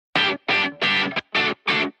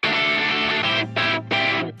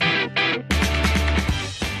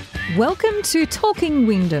Welcome to Talking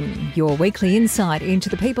Wyndham, your weekly insight into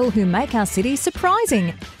the people who make our city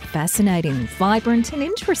surprising, fascinating, vibrant and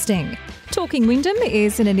interesting. Talking Wyndham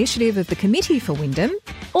is an initiative of the Committee for Wyndham.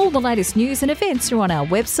 All the latest news and events are on our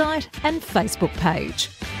website and Facebook page.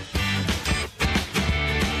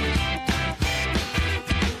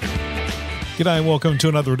 G'day and welcome to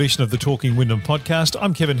another edition of the Talking Wyndham podcast.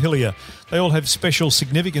 I'm Kevin Hillier. They all have special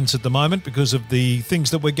significance at the moment because of the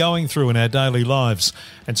things that we're going through in our daily lives.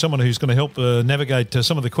 And someone who's going to help navigate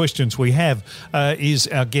some of the questions we have is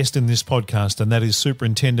our guest in this podcast, and that is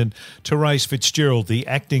Superintendent Therese Fitzgerald, the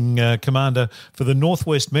Acting Commander for the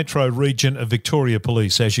Northwest Metro Region of Victoria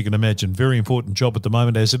Police. As you can imagine, very important job at the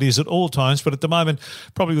moment, as it is at all times, but at the moment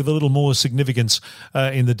probably with a little more significance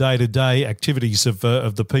in the day-to-day activities of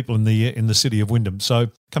the people in the city of Wyndham. So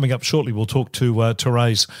coming up shortly, we'll talk to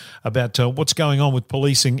Therese about what's going on with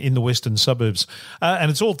policing in the western suburbs.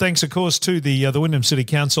 And it's all thanks, of course, to the Wyndham City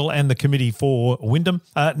Council and the Committee for Wyndham.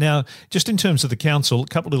 Now, just in terms of the council, a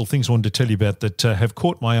couple of little things I wanted to tell you about that have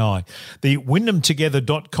caught my eye. The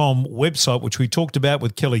wyndhamtogether.com website, which we talked about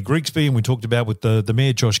with Kelly Grigsby and we talked about with the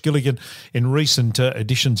Mayor, Josh Gilligan, in recent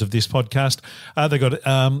editions of this podcast. They've got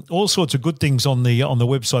all sorts of good things on the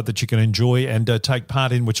website that you can enjoy and take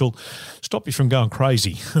part in, which will stop you from going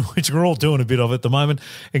crazy, which we're all doing a bit of at the moment.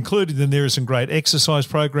 Included in there are some great exercise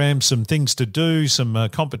programs, some things to do, some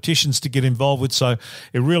competitions to get involved with. So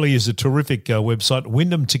it really is a terrific website,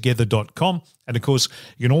 wyndhamtogether.com. And of course,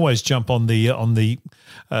 you can always jump on the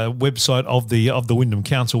website of the Wyndham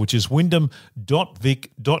Council, which is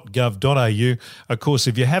wyndham.vic.gov.au. Of course,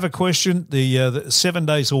 if you have a question, the 7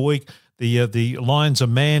 days a week, the lines are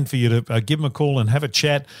manned for you to give them a call and have a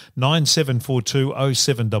chat. 9742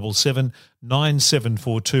 0777,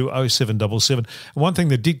 9742 0777. And one thing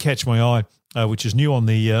that did catch my eye, which is new on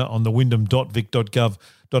the wyndham.vic.gov.au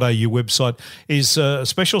website, is a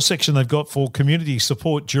special section they've got for community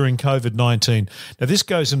support during COVID-19. Now, this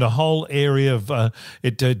goes into a whole area of,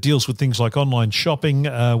 it deals with things like online shopping,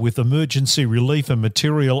 with emergency relief and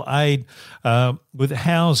material aid, with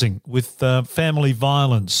housing, with family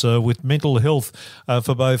violence, with mental health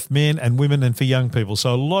for both men and women and for young people.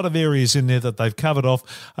 So a lot of areas in there that they've covered off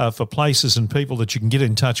for places and people that you can get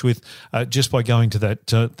in touch with just by going to that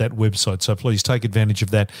website. So please take advantage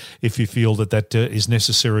of that if you feel that is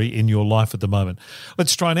necessary in your life at the moment.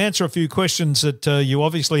 Let's try and answer a few questions that you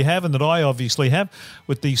obviously have and that I obviously have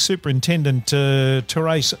with the Superintendent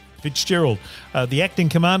Therese Fitzgerald, the Acting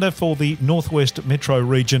Commander for the Northwest Metro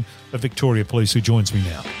Region of Victoria Police, who joins me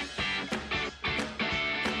now.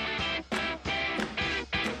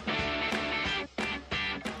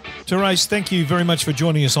 Therese, thank you very much for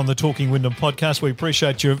joining us on the Talking Wyndham podcast. We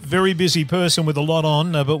appreciate you're a very busy person with a lot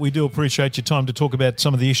on, but we do appreciate your time to talk about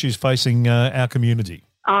some of the issues facing our community.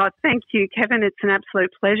 Thank you, Kevin. It's an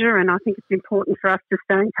absolute pleasure, and I think it's important for us to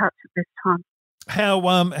stay in touch at this time.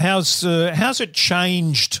 How's it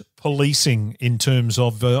changed policing in terms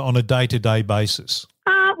of on a day-to-day basis?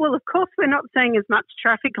 Well, of course, we're not seeing as much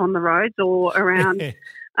traffic on the roads or around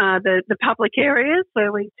the public areas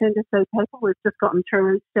where we tend to see people. We've just gotten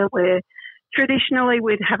through Easter where traditionally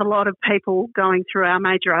we'd have a lot of people going through our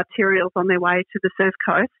major arterials on their way to the Surf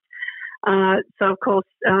Coast. So, of course,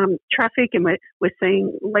 traffic, and we're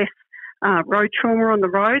seeing less road trauma on the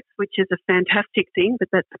roads, which is a fantastic thing, but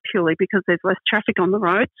that's purely because there's less traffic on the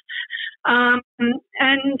roads. And,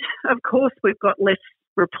 of course, we've got less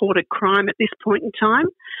reported crime at this point in time.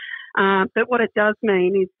 But what it does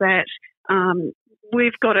mean is that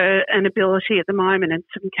we've got an ability at the moment and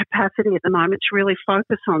some capacity at the moment to really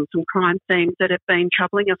focus on some crime themes that have been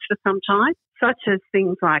troubling us for some time, such as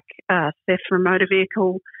things like theft from a motor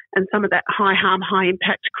vehicle and some of that high harm, high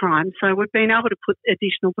impact crime. So we've been able to put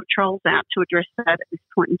additional patrols out to address that at this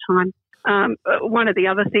point in time. One of the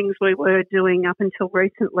other things we were doing up until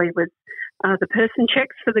recently was the person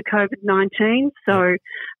checks for the COVID-19. So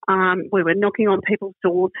we were knocking on people's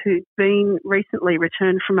doors who'd been recently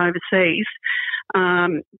returned from overseas,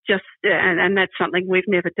 and that's something we've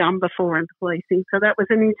never done before in policing. So that was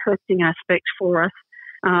an interesting aspect for us.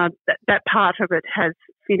 That part of it has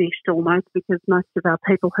finished almost, because most of our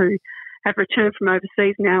people who have returned from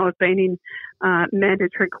overseas now have been in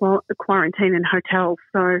mandatory quarantine in hotels.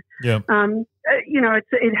 So, it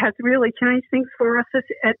has really changed things for us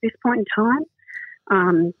at this point in time.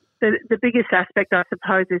 The biggest aspect, I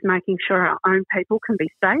suppose, is making sure our own people can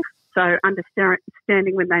be safe. So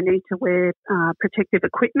understanding when they need to wear protective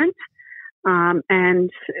equipment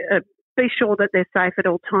and be sure that they're safe at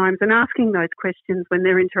all times, and asking those questions when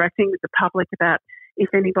they're interacting with the public about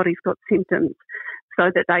if anybody's got symptoms,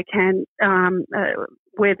 so that they can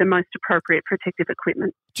wear the most appropriate protective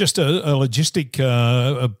equipment. Just a logistic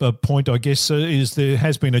a point, I guess, is there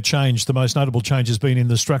has been a change. The most notable change has been in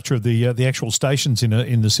the structure of the actual stations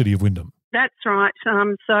in the city of Wyndham. That's right.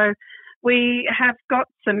 So we have got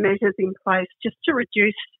some measures in place just to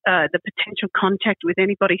reduce the potential contact with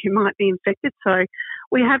anybody who might be infected. So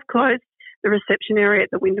we have closed the reception area at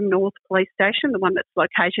the Wyndham North Police Station, the one that's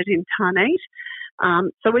located in Tarneit.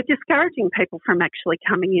 So we're discouraging people from actually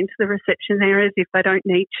coming into the reception areas if they don't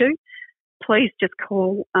need to. Please just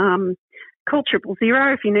call 000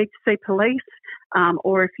 if you need to see police,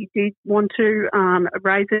 or if you did want to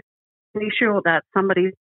raise an issue about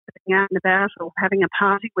somebody out and about or having a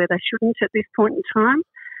party where they shouldn't at this point in time.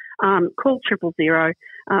 Call 000.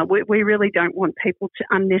 We really don't want people to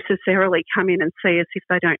unnecessarily come in and see us if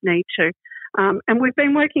they don't need to. And we've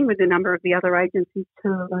been working with a number of the other agencies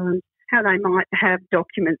to learn how they might have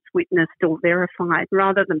documents witnessed or verified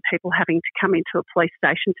rather than people having to come into a police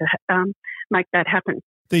station to make that happen.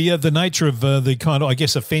 The nature of the kind of, I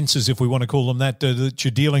guess, offences, if we want to call them that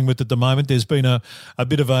you're dealing with at the moment, there's been a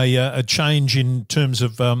bit of a change in terms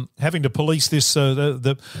of having to police this, all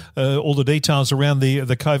the details around the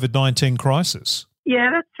COVID-19 crisis. Yeah,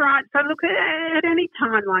 that's right. So look, at any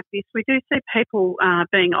time like this, we do see people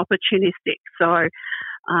being opportunistic. So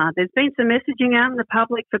there's been some messaging out in the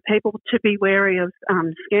public for people to be wary of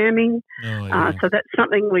scamming. Oh, yeah. So that's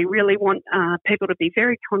something we really want people to be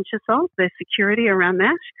very conscious of, their security around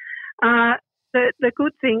that. The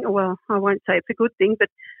good thing, well, I won't say it's a good thing, but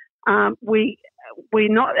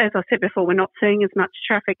we're not, as I said before, we're not seeing as much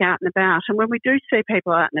traffic out and about. And when we do see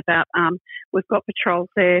people out and about, we've got patrols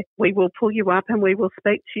there. We will pull you up and we will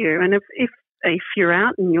speak to you. And if you're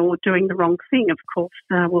out and you're doing the wrong thing, of course,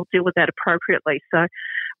 we'll deal with that appropriately. So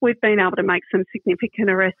we've been able to make some significant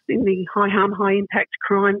arrests in the high harm, high impact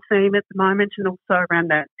crime theme at the moment, and also around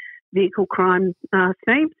that vehicle crime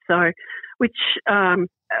theme. So, which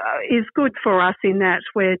is good for us in that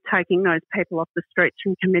we're taking those people off the streets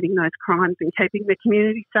from committing those crimes and keeping the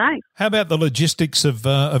community safe. How about the logistics of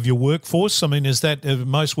your workforce? I mean, is that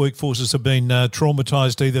most workforces have been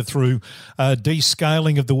traumatised either through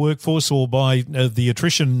descaling of the workforce or by the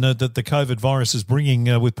attrition that the COVID virus is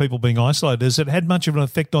bringing with people being isolated? Has it had much of an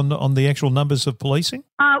effect on the actual numbers of policing?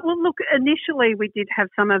 Well, look, initially we did have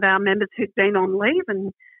some of our members who'd been on leave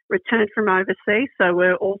and returned from overseas, so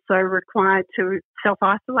we're also required to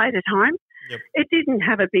self-isolate at home. Yep. It didn't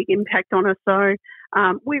have a big impact on us, so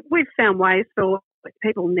we've found ways for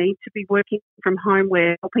people need to be working from home.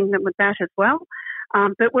 We're helping them with that as well.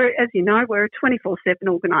 But we're, as you know, we're a 24/7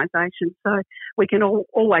 organisation, so we can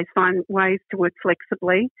always find ways to work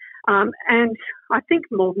flexibly. And I think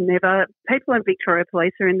more than ever, people in Victoria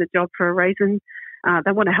Police are in the job for a reason.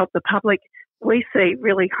 They want to help the public. We see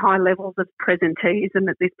really high levels of presenteeism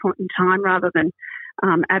at this point in time rather than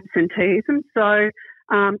absenteeism. So,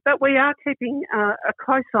 but we are keeping a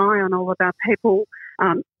close eye on all of our people,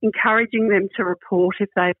 encouraging them to report if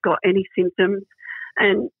they've got any symptoms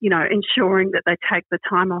and, ensuring that they take the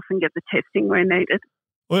time off and get the testing where needed.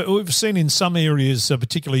 We've seen in some areas,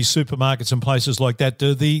 particularly supermarkets and places like that,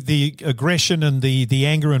 the aggression and the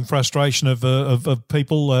anger and frustration of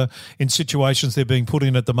people in situations they're being put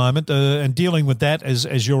in at the moment, and dealing with that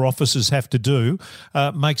as your officers have to do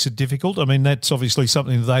makes it difficult. I mean, that's obviously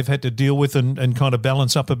something that they've had to deal with and kind of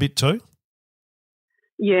balance up a bit too.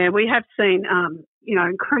 Yeah, we have seen,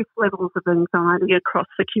 increased levels of anxiety across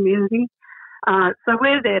the community. So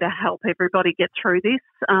we're there to help everybody get through this.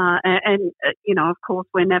 And, of course,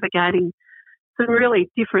 we're navigating some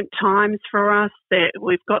really different times for us.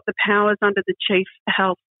 We've got the powers under the Chief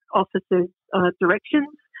Health Officer's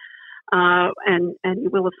directions. And you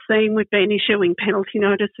will have seen we've been issuing penalty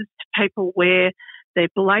notices to people where they're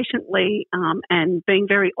blatantly and being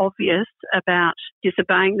very obvious about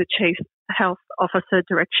disobeying the Chief Health Officer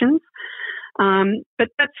directions. But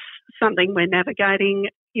that's something we're navigating.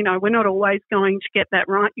 We're not always going to get that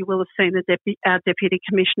right. You will have seen our Deputy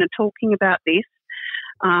Commissioner talking about this.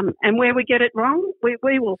 And where we get it wrong,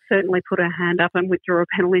 we will certainly put our hand up and withdraw a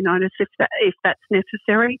penalty notice if that's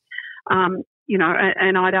necessary. And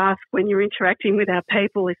I'd ask when you're interacting with our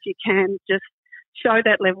people, if you can, just show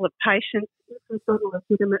that level of patience, some sort of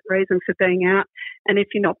legitimate reason for being out. And if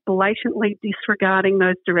you're not blatantly disregarding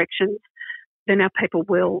those directions, then our people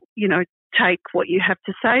will, take what you have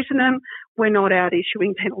to say to them. We're not out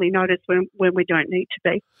issuing penalty notice when we don't need to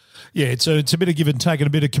be. Yeah, it's a bit of give and take and a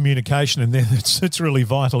bit of communication in there. It's really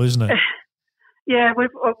vital, isn't it? Yeah,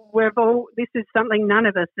 we've all. This is something none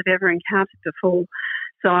of us have ever encountered before.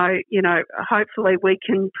 So hopefully we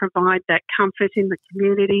can provide that comfort in the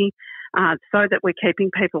community so that we're keeping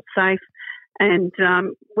people safe. And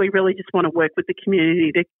we really just want to work with the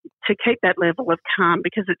community to keep that level of calm,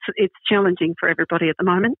 because it's challenging for everybody at the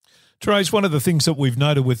moment. Therese, one of the things that we've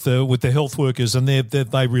noted with the health workers, and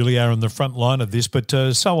they really are on the front line of this, but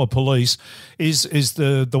so are police, is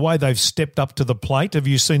the way they've stepped up to the plate. Have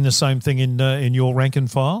you seen the same thing in your rank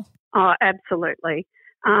and file? Oh, absolutely.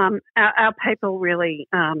 Our people really,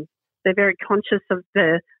 they're very conscious of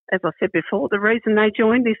as I said before, the reason they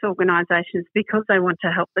joined this organisation is because they want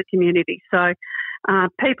to help the community. So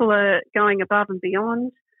people are going above and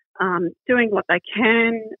beyond, doing what they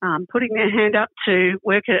can, putting their hand up to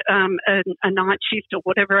work a night shift or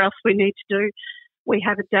whatever else we need to do. We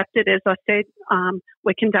have adapted, as I said.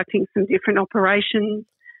 We're conducting some different operations.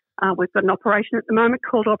 We've got an operation at the moment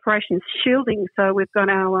called Operation Shielding. So we've got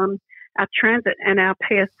our transit and our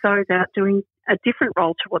PSOs out doing a different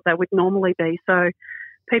role to what they would normally be. So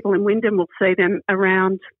people in Wyndham will see them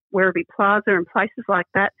around Werribee Plaza and places like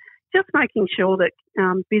that, just making sure that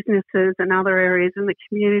businesses and other areas in the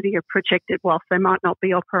community are protected whilst they might not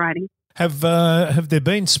be operating. Have there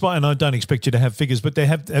been spikes, and I don't expect you to have figures, but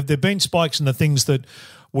have there been spikes in the things that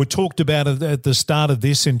were talked about at the start of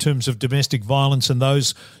this in terms of domestic violence and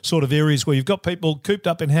those sort of areas where you've got people cooped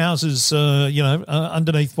up in houses,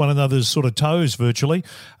 underneath one another's sort of toes virtually?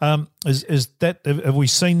 Have we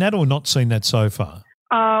seen that or not seen that so far?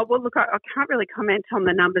 Well, look, I can't really comment on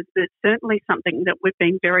the numbers, but it's certainly something that we've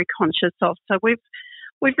been very conscious of. So we've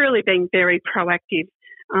really been very proactive,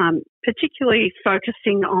 particularly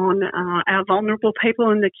focusing on our vulnerable people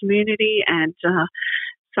in the community and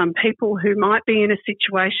some people who might be in a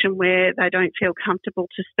situation where they don't feel comfortable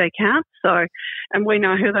to speak out. So, and we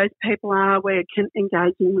know who those people are. We're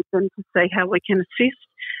engaging with them to see how we can assist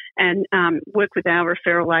and work with our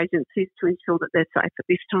referral agencies to ensure that they're safe at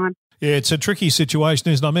this time. Yeah, it's a tricky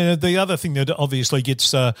situation, isn't it? I mean, the other thing that obviously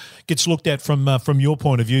gets looked at from your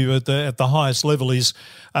point of view at the highest level is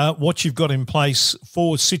what you've got in place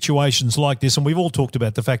for situations like this. And we've all talked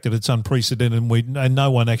about the fact that it's unprecedented, and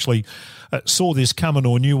no one actually saw this coming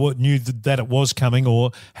or knew that it was coming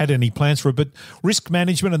or had any plans for it. But risk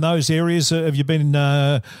management in those areas, have you been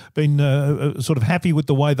sort of happy with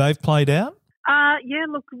the way they've played out? Yeah,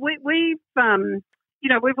 look, we've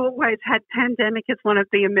always had pandemic as one of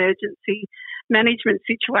the emergency management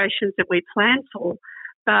situations that we plan for.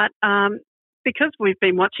 But because we've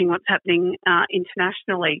been watching what's happening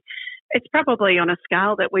internationally, it's probably on a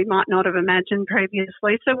scale that we might not have imagined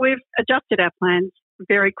previously. So we've adjusted our plans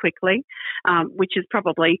very quickly, which is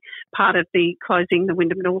probably part of the closing the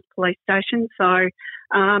Wyndham North Police Station. So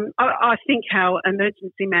I think our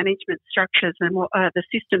emergency management structures and the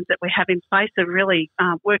systems that we have in place have really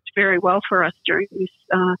worked very well for us during this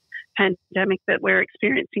pandemic that we're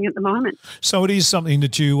experiencing at the moment. So it is something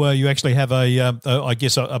that you actually have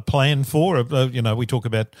a plan for. We talk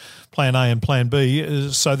about Plan A and Plan B.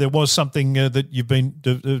 So there was something that you've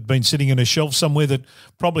been sitting in a shelf somewhere that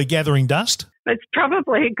probably gathering dust. That's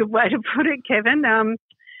probably a good way to put it, Kevin.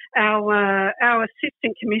 Our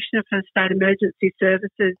Assistant Commissioner for State Emergency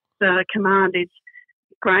Services Command is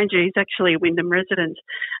Granger. He's actually a Wyndham resident.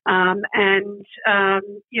 These are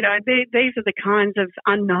the kinds of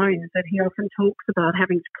unknowns that he often talks about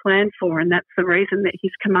having to plan for, and that's the reason that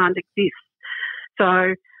his command exists.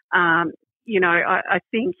 So, I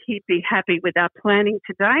think he'd be happy with our planning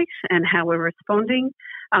to date and how we're responding.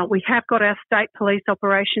 We have got our State Police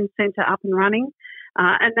Operations Centre up and running,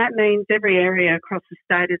 and that means every area across the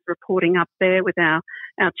state is reporting up there with our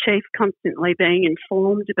chief constantly being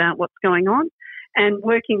informed about what's going on and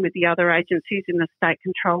working with the other agencies in the State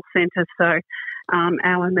Control Centre. So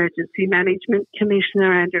our Emergency Management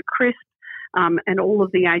Commissioner, Andrew Crisp, and all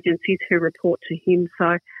of the agencies who report to him.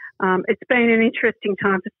 So it's been an interesting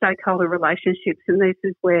time for stakeholder relationships, and this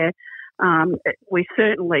is where we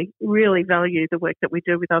certainly really value the work that we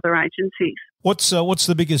do with other agencies. What's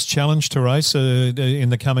the biggest challenge, Therese, in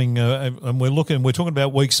the coming? And we're talking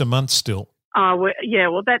about weeks and months still.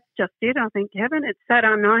 Well, that's just it. I think, Kevin, it's that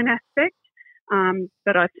unknown aspect.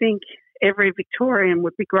 But I think every Victorian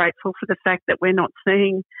would be grateful for the fact that we're not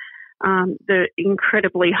seeing the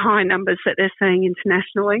incredibly high numbers that they're seeing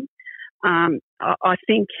internationally. I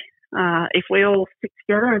think if we all stick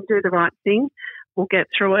together and do the right thing, we'll get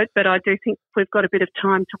through it. But I do think we've got a bit of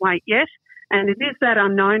time to wait yet. And it is that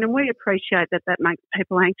unknown, and we appreciate that makes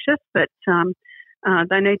people anxious, but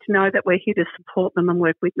they need to know that we're here to support them and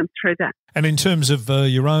work with them through that. And in terms of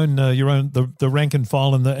the rank and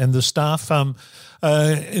file and the staff,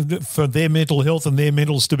 for their mental health and their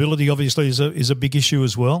mental stability, obviously is a big issue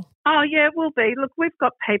as well. Oh yeah, it will be. Look, we've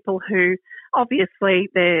got people who obviously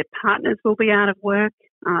their partners will be out of work.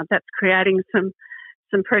 That's creating some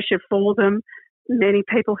pressure for them. many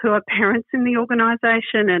people who are parents in the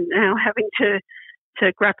organisation and now having to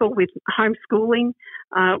grapple with homeschooling.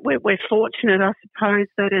 We're fortunate, I suppose,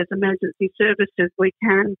 that as emergency services we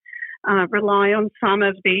can rely on some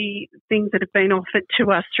of the things that have been offered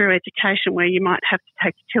to us through education, where you might have to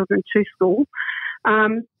take your children to school.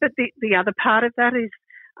 But the other part of that is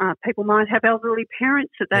people might have elderly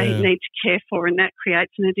parents that they need to care for, and that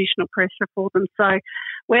creates an additional pressure for them. So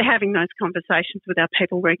we're having those conversations with our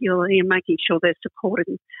people regularly and making sure they're supported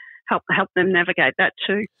and help them navigate that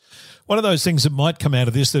too. One of those things that might come out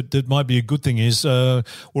of this that might be a good thing is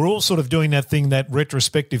we're all sort of doing that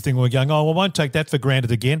retrospective thing. We're going, we won't take that for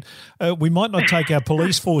granted again. We might not take our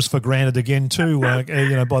police force for granted again too, by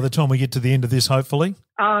the time we get to the end of this, hopefully.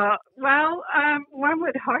 One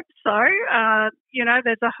would hope so.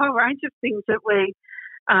 There's a whole range of things that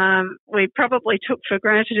we probably took for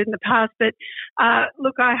granted in the past. But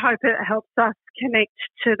look, I hope it helps us connect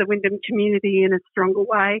to the Wyndham community in a stronger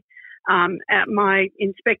way. My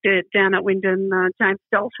inspector down at Wyndham, James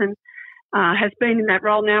Dalton, has been in that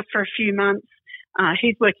role now for a few months.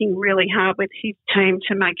 He's working really hard with his team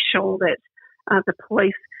to make sure that the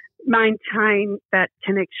police maintain that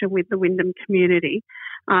connection with the Wyndham community,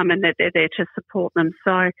 and that they're there to support them.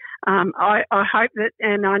 So I hope that,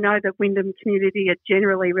 and I know the Wyndham community are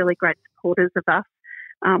generally really great supporters of us.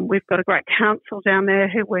 We've got a great council down there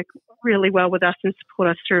who work really well with us and support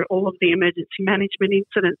us through all of the emergency management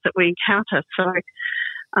incidents that we encounter. So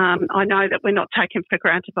I know that we're not taken for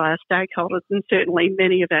granted by our stakeholders, and certainly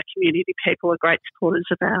many of our community people are great supporters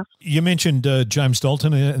of ours. You mentioned James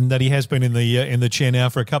Dalton and that he has been in the chair now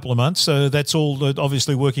for a couple of months. So that's all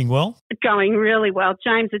obviously working well? Going really well.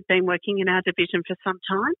 James had been working in our division for some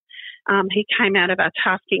time. He came out of our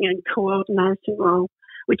tasking and coordination role,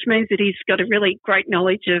 which means that he's got a really great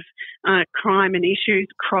knowledge of crime and issues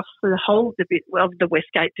across the whole of the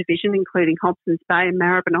Westgate division, including Hobsons Bay and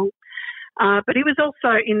Maribyrnong. But he was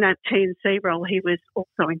also in that T&C role. He was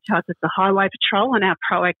also in charge of the Highway Patrol and our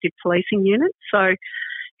proactive policing unit. So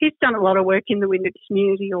he's done a lot of work in the Wyndham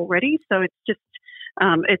community already. So it's just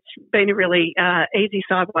it's been a really easy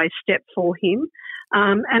sideways step for him.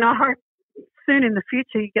 And I hope soon in the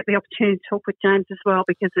future you get the opportunity to talk with James as well,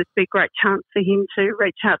 because it'd be a great chance for him to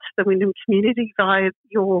reach out to the Wyndham community via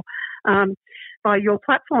your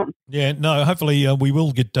platform. Yeah, no, hopefully we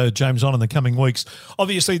will get James on in the coming weeks.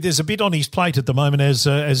 Obviously, there's a bit on his plate at the moment, as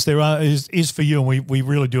there is for you, and we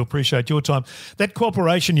really do appreciate your time. That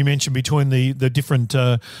cooperation you mentioned between the different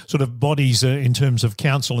sort of bodies in terms of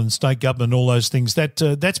council and state government and all those things,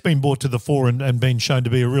 that's been brought to the fore and been shown to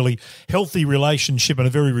be a really healthy relationship and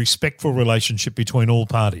a very respectful relationship between all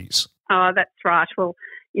parties. Oh, that's right. Well,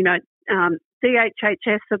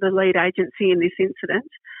 DHHS are the lead agency in this incident.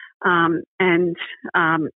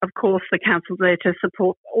 Of course, the council's there to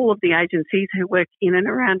support all of the agencies who work in and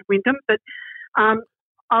around Wyndham. But I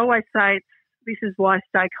always say this is why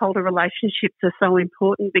stakeholder relationships are so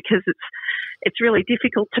important, because it's really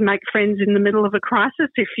difficult to make friends in the middle of a crisis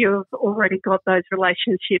if you've already got those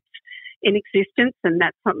relationships in existence, and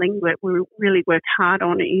that's something that we really work hard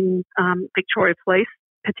on in Victoria Police,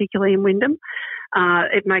 particularly in Wyndham.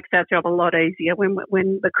 It makes our job a lot easier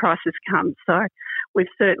when the crisis comes. So we've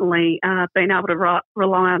certainly been able to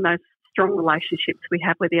rely on those strong relationships we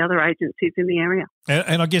have with the other agencies in the area.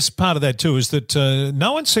 And I guess part of that too is that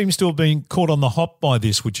no one seems to have been caught on the hop by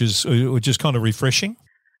this, which is kind of refreshing.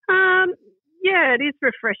 Yeah, it is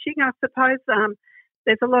refreshing. I suppose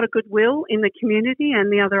there's a lot of goodwill in the community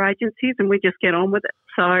and the other agencies, and we just get on with it.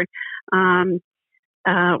 So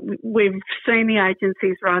we've seen the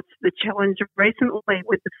agencies rise to the challenge recently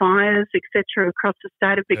with the fires, etc., across the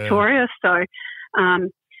state of Victoria. So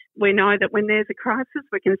we know that when there's a crisis,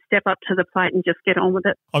 we can step up to the plate and just get on with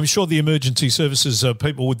it. I'm sure the emergency services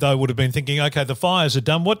people would have been thinking, okay, the fires are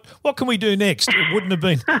done. What can we do next? It wouldn't have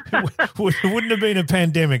been a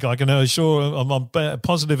pandemic. I can assure. I'm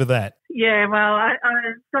positive of that. Yeah, well, I've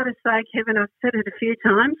got to say, Kevin, I've said it a few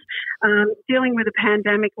times. Dealing with a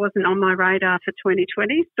pandemic wasn't on my radar for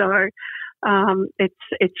 2020, so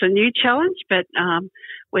it's a new challenge, but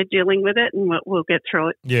we're dealing with it and we'll get through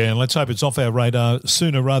it. Yeah, and let's hope it's off our radar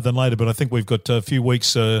sooner rather than later, but I think we've got a few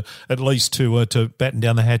weeks at least to batten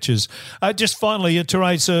down the hatches. Just finally,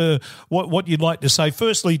 Therese, what you'd like to say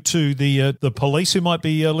firstly to the police who might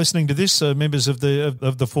be listening to this, members of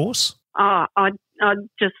the force? I'd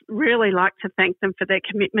just really like to thank them for their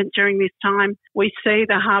commitment during this time. We see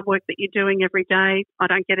the hard work that you're doing every day. I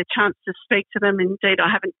don't get a chance to speak to them. Indeed, I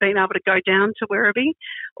haven't been able to go down to Werribee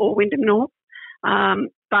or Wyndham North.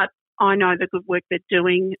 But I know the good work they're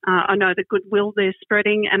doing. I know the goodwill they're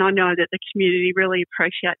spreading, and I know that the community really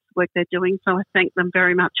appreciates the work they're doing. So I thank them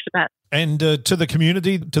very much for that. And to the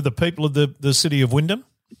community, to the people of the City of Wyndham?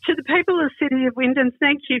 To the people of the City of Wyndham,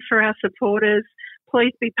 thank you for our supporters.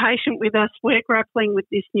 Please be patient with us. We're grappling with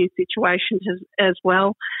this new situation as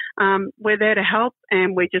well. We're there to help,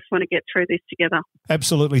 and we just want to get through this together.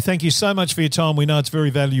 Absolutely. Thank you so much for your time. We know it's very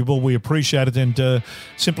valuable. We appreciate it, and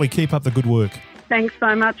simply keep up the good work. Thanks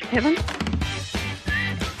so much, Kevin.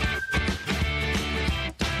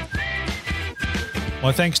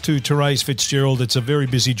 My thanks to Therese Fitzgerald. It's a very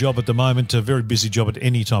busy job at the moment, a very busy job at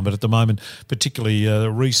any time, but at the moment, particularly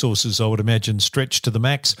resources, I would imagine, stretched to the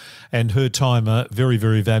max, and her time very,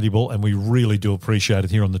 very valuable, and we really do appreciate it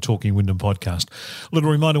here on the Talking Wyndham podcast. Little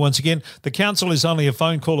reminder once again, the council is only a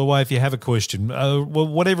phone call away if you have a question.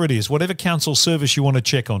 Whatever it is, whatever council service you want to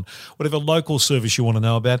check on, whatever local service you want to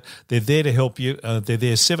know about, they're there to help you. They're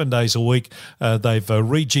there 7 days a week. They've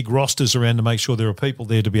rejigged rosters around to make sure there are people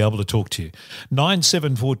there to be able to talk to you. 9742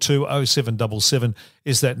 0777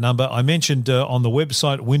 is that number. I mentioned on the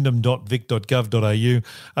website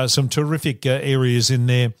wyndham.vic.gov.au some terrific areas in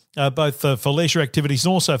there, both for leisure activities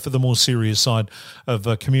and also for the more serious side of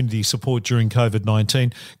community support during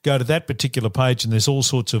COVID-19. Go to that particular page and there's all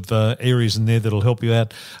sorts of areas in there that'll help you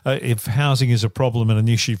out. If housing is a problem and an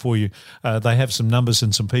issue for you, they have some numbers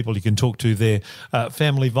and some people you can talk to there.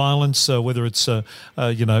 Family violence, whether it's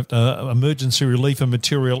emergency relief and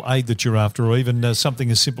material aid that you're after, or even something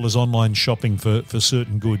as simple as online shopping for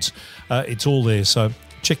certain goods. It's all there. So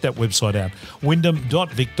check that website out,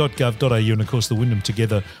 wyndham.vic.gov.au, and of course the Wyndham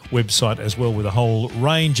Together website as well, with a whole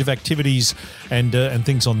range of activities and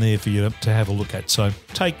things on there for you to have a look at. So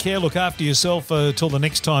take care, look after yourself till the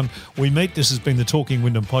next time we meet. This has been the Talking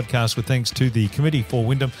Wyndham podcast with thanks to the Committee for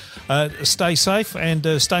Wyndham. Stay safe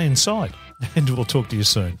and stay inside, and we'll talk to you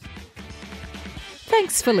soon.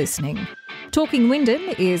 Thanks for listening. Talking Wyndham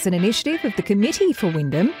is an initiative of the Committee for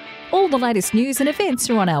Wyndham. All the latest news and events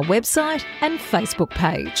are on our website and Facebook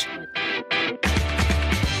page.